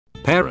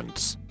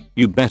Parents.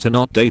 You better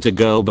not date a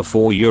girl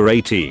before you're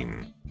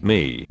 18.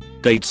 Me.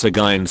 Dates a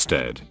guy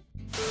instead.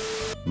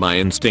 My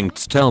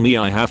instincts tell me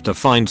I have to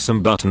find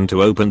some button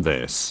to open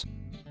this.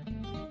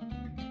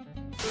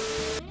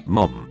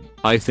 Mom.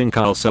 I think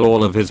I'll sell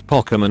all of his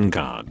Pokemon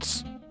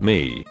cards.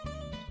 Me.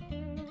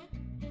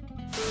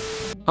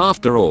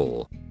 After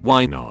all,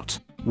 why not?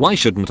 Why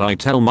shouldn't I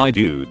tell my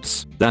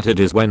dudes that it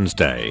is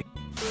Wednesday?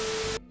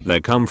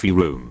 Their comfy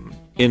room.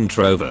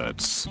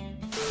 Introverts.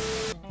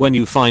 When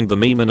you find the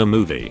meme in a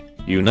movie,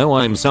 you know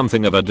I'm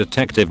something of a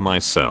detective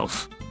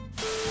myself.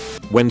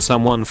 When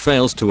someone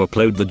fails to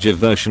upload the GIF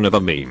version of a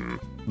meme,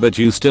 but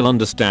you still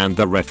understand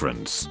the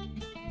reference.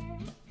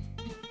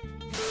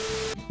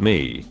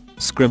 Me.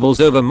 Scribbles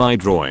over my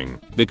drawing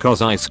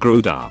because I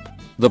screwed up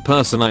the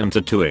person I'm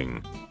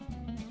tattooing.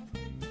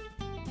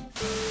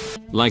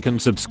 Like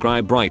and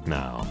subscribe right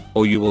now,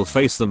 or you will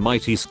face the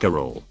mighty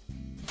squirrel.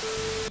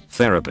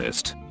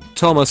 Therapist.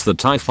 Thomas the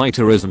TIE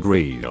Fighter isn't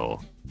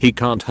real. He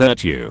can't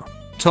hurt you.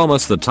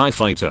 Thomas the TIE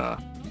Fighter.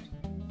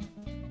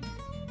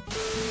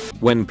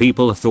 When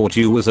people thought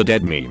you was a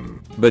dead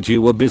meme, but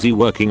you were busy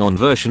working on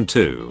version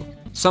 2,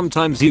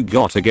 sometimes you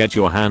gotta get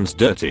your hands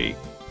dirty.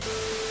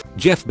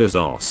 Jeff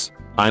Bezos.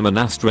 I'm an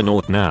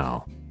astronaut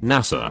now.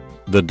 NASA.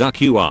 The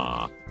duck you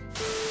are.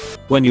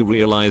 When you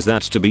realize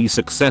that to be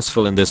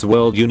successful in this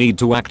world you need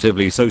to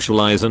actively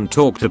socialize and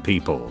talk to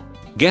people.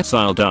 Guess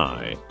I'll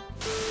die.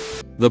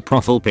 The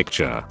profile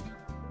picture.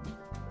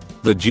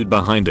 The dude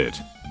behind it.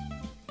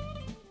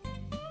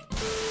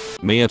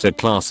 Me at a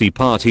classy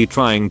party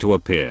trying to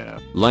appear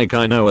like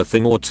I know a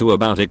thing or two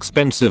about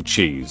expensive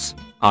cheese.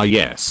 Ah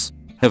yes.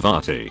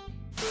 Havarti.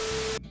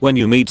 When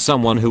you meet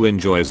someone who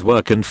enjoys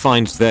work and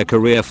finds their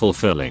career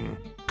fulfilling.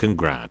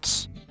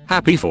 Congrats.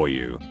 Happy for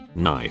you.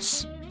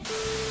 Nice.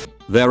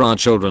 There are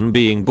children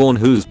being born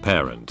whose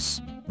parents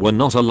were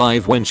not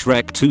alive when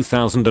Shrek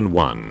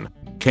 2001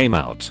 came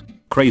out.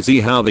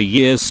 Crazy how the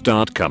years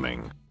start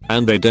coming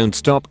and they don't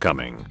stop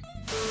coming.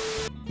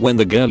 When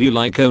the girl you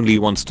like only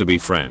wants to be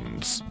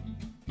friends,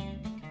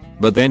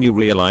 but then you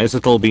realize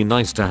it'll be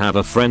nice to have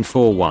a friend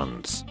for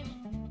once.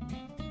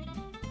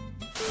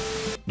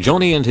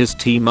 Johnny and his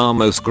team are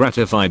most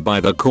gratified by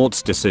the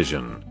court's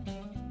decision.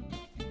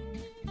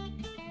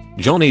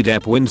 Johnny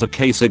Depp wins a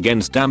case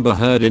against Amber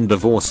Heard in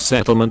divorce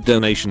settlement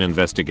donation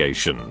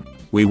investigation.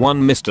 We won,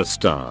 Mr.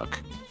 Stark.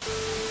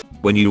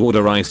 When you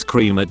order ice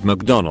cream at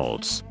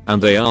McDonald's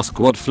and they ask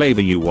what flavor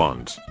you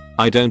want.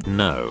 I don't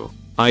know.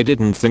 I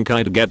didn't think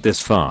I'd get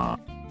this far.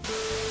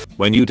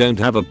 When you don't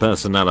have a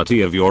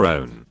personality of your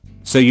own,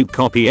 so you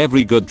copy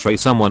every good trait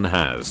someone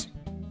has.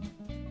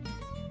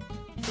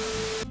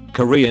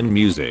 Korean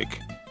music.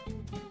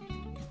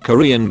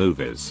 Korean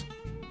movies.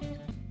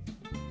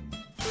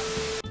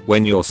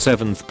 When you're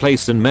 7th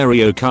place in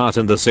Mario Kart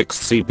and the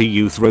 6th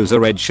CPU throws a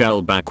red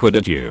shell backward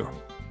at you.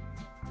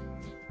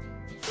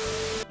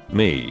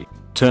 Me.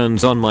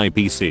 Turns on my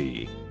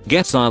PC.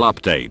 Guess I'll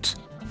update.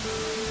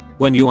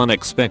 When you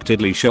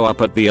unexpectedly show up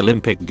at the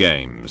Olympic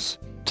Games.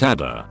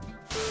 Tada.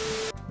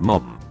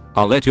 Mom.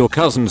 I'll let your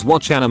cousins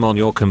watch anime on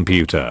your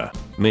computer.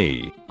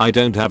 Me. I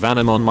don't have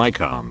anime on my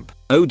comp.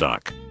 Oh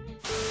duck.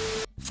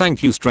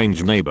 Thank you,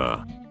 strange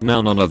neighbor.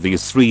 Now none of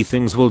these 3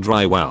 things will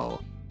dry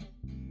well.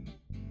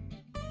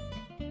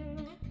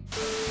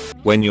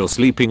 When you're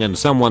sleeping and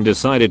someone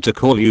decided to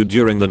call you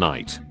during the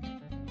night.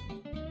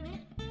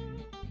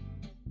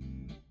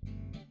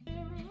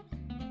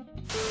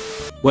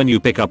 When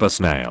you pick up a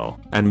snail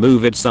and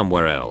move it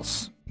somewhere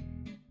else.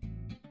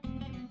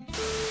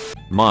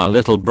 My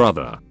little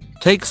brother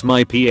takes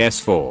my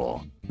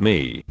PS4.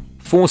 Me.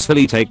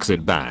 Forcefully takes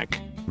it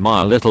back.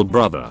 My little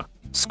brother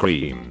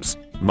screams.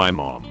 My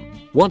mom.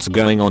 What's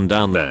going on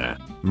down there?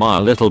 My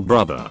little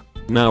brother.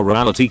 Now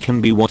reality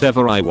can be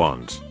whatever I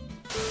want.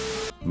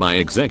 My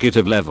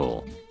executive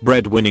level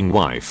breadwinning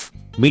wife.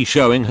 Me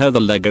showing her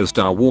the Lego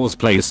Star Wars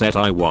playset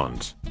I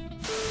want.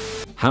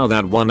 How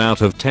that 1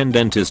 out of 10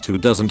 dentist who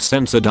doesn't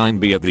censor dime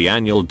be at the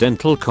annual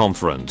dental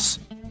conference.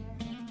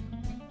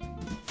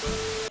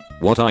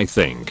 What I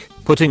think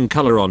putting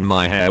color on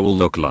my hair will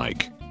look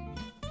like.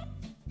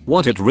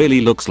 What it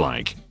really looks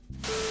like.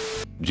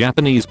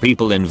 Japanese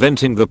people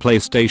inventing the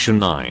PlayStation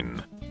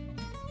 9.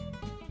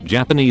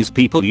 Japanese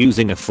people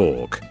using a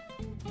fork.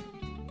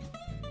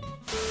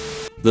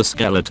 The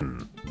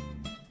skeleton.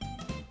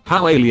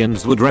 How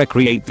aliens would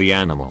recreate the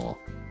animal.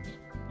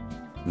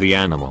 The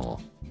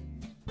animal.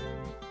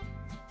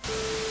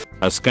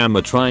 A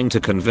scammer trying to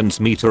convince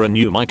me to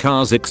renew my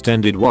car's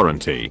extended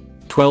warranty.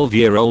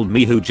 12-year-old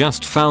me who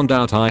just found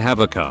out I have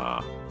a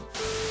car.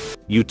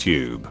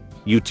 YouTube.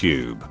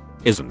 YouTube.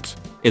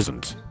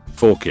 Isn't.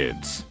 For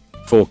kids.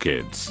 For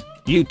kids.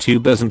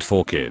 YouTube isn't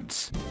for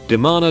kids.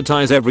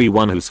 Demonetize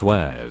everyone who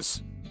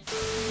swears.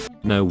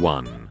 No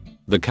one.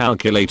 The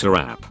calculator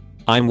app.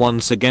 I'm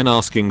once again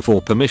asking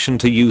for permission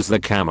to use the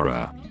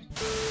camera.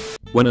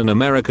 When an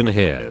American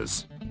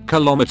hears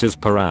kilometers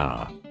per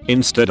hour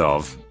instead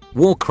of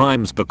war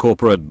crimes per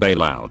corporate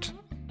bailout.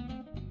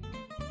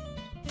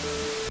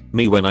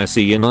 Me when I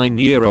see a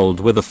 9-year-old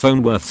with a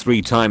phone worth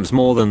 3 times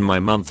more than my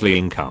monthly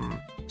income.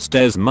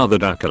 Stares Mother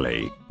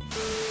duckily.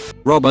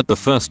 Robert the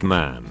first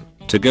man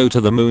to go to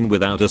the moon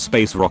without a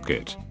space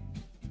rocket.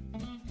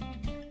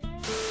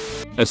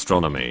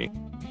 Astronomy.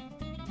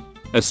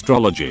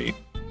 Astrology.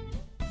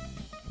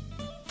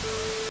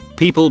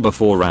 People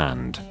before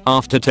and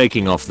after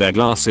taking off their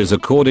glasses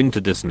according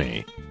to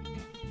Disney.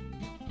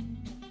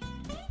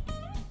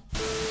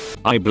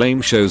 I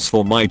blame shows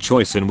for my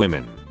choice in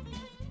women.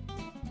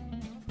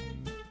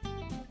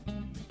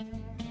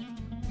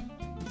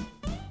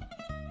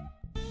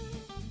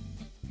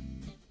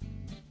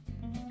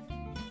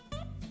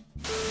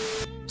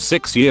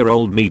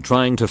 Six-year-old me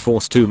trying to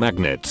force two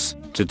magnets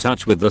to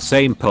touch with the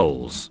same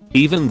poles,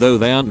 even though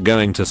they aren't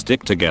going to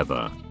stick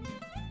together.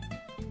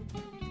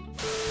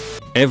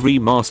 Every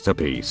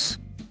masterpiece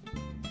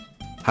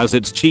has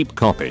its cheap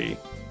copy.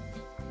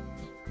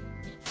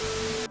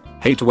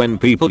 Hate when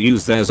people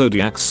use their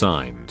zodiac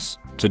signs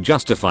to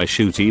justify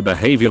shooty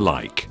behavior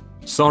like,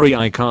 sorry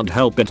I can't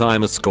help it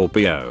I'm a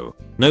Scorpio.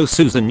 No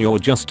Susan you're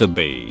just a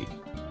bee.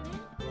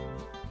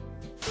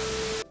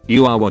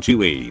 You are what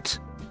you eat.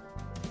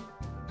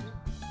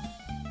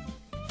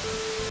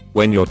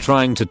 When you're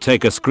trying to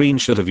take a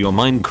screenshot of your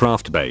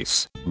Minecraft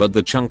base, but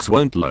the chunks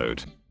won't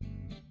load.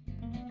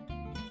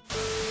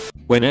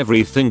 When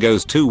everything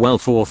goes too well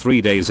for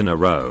 3 days in a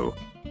row.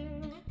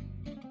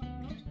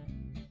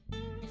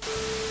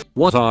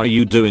 What are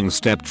you doing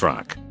step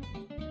truck?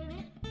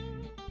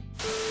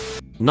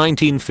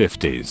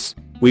 1950s.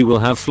 We will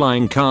have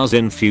flying cars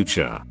in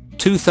future.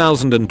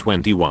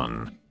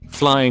 2021.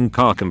 Flying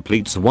car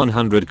completes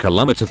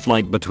 100-kilometer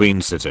flight between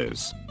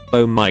cities.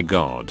 Oh my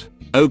god.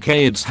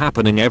 Okay, it's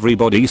happening,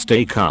 everybody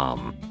stay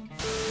calm.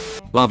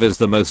 Love is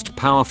the most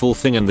powerful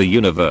thing in the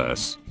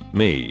universe.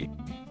 Me.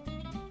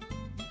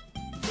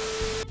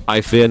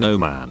 I fear no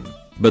man,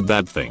 but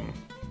that thing.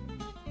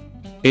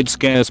 It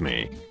scares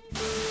me.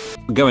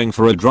 Going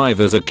for a drive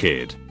as a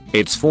kid,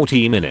 it's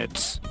 40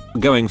 minutes.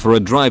 Going for a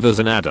drive as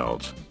an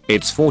adult,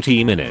 it's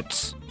 40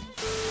 minutes.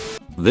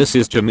 This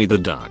is Jimmy the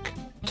Duck.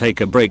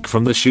 Take a break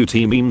from the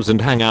shooty memes and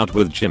hang out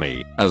with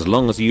Jimmy as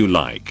long as you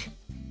like.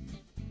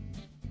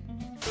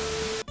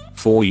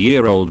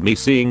 4-year-old me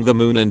seeing the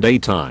moon in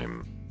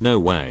daytime. No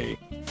way.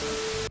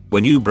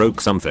 When you broke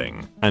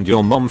something and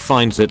your mom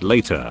finds it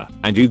later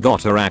and you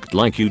gotta act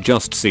like you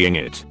just seeing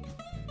it.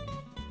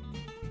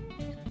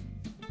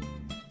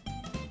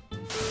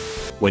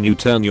 When you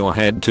turn your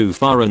head too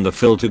far and the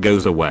filter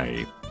goes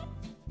away.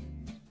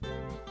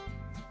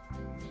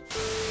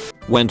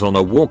 Went on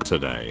a walk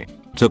today.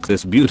 Took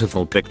this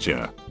beautiful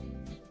picture.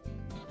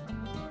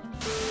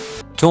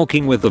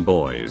 Talking with the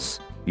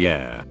boys.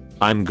 Yeah.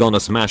 I'm gonna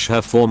smash her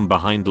from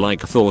behind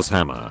like Thor's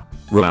hammer.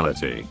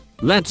 Reality.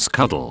 Let's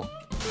cuddle.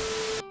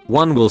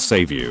 One will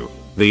save you.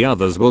 The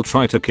others will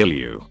try to kill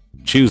you.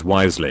 Choose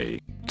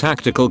wisely.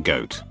 Tactical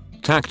goat.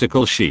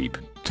 Tactical sheep.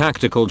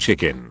 Tactical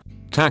chicken.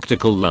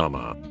 Tactical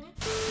llama.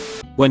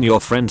 When your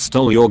friend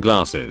stole your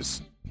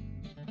glasses.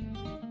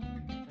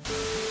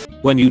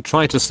 When you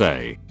try to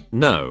say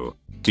no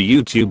to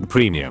YouTube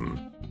Premium.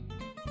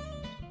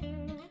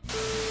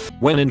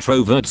 When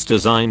introverts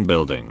design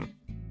building.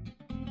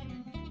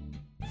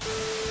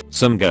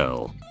 Some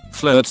girl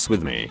flirts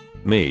with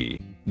me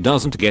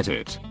doesn't get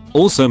it.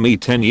 Also me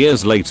 10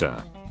 years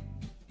later.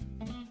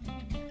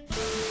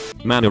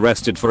 Man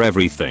arrested for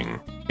everything.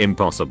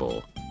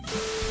 Impossible.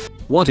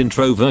 What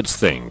introverts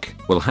think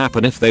will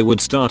happen if they would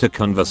start a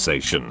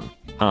conversation.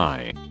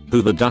 Hi.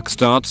 Who the duck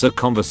starts a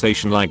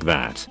conversation like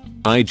that?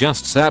 I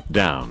just sat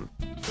down.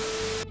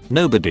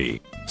 Nobody.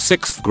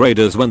 6th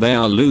graders when they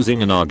are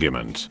losing an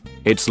argument.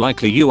 It's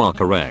likely you are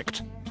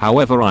correct.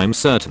 However, I'm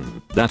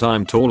certain that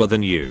I'm taller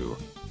than you.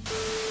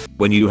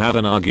 When you have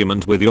an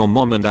argument with your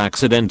mom and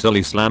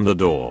accidentally slam the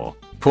door.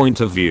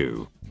 Point of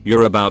view.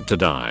 You're about to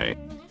die.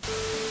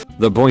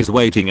 The boys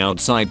waiting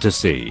outside to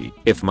see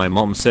if my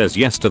mom says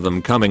yes to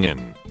them coming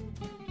in.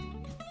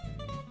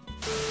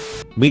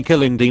 Me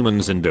killing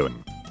demons in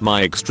Doom.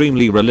 My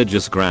extremely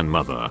religious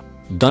grandmother.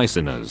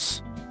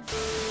 Dysoners.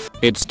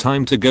 It's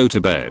time to go to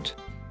bed.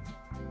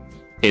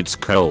 It's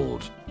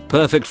cold.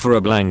 Perfect for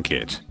a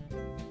blanket.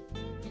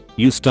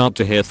 You start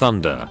to hear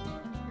thunder.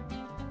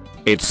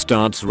 It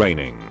starts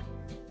raining.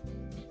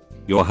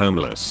 You're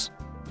homeless.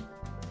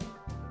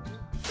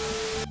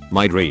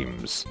 My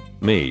dreams.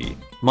 Me.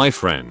 My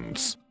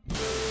friends.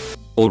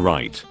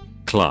 Alright,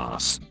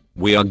 class.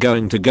 We are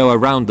going to go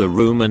around the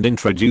room and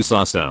introduce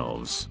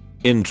ourselves.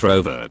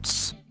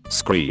 Introverts.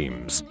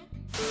 Screams.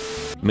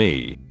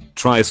 Me.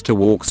 Tries to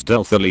walk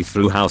stealthily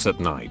through house at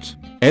night.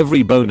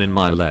 Every bone in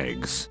my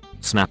legs.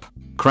 Snap.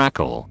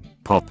 Crackle.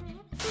 Pop.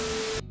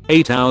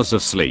 8 hours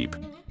of sleep.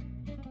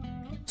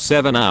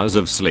 7 hours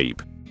of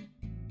sleep.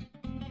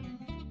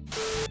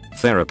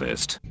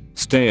 Therapist.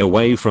 Stay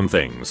away from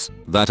things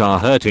that are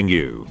hurting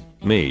you.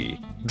 Me.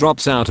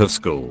 Drops out of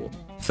school.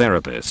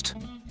 Therapist.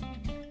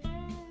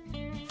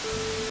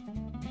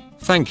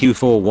 Thank you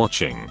for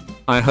watching.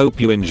 I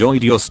hope you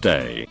enjoyed your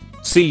stay.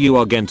 See you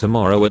again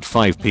tomorrow at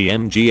 5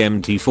 PM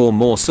GMT for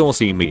more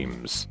saucy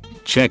memes.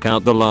 Check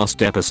out the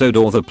last episode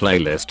or the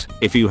playlist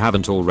if you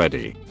haven't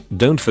already.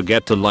 Don't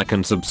forget to like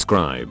and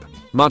subscribe.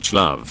 Much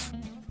love.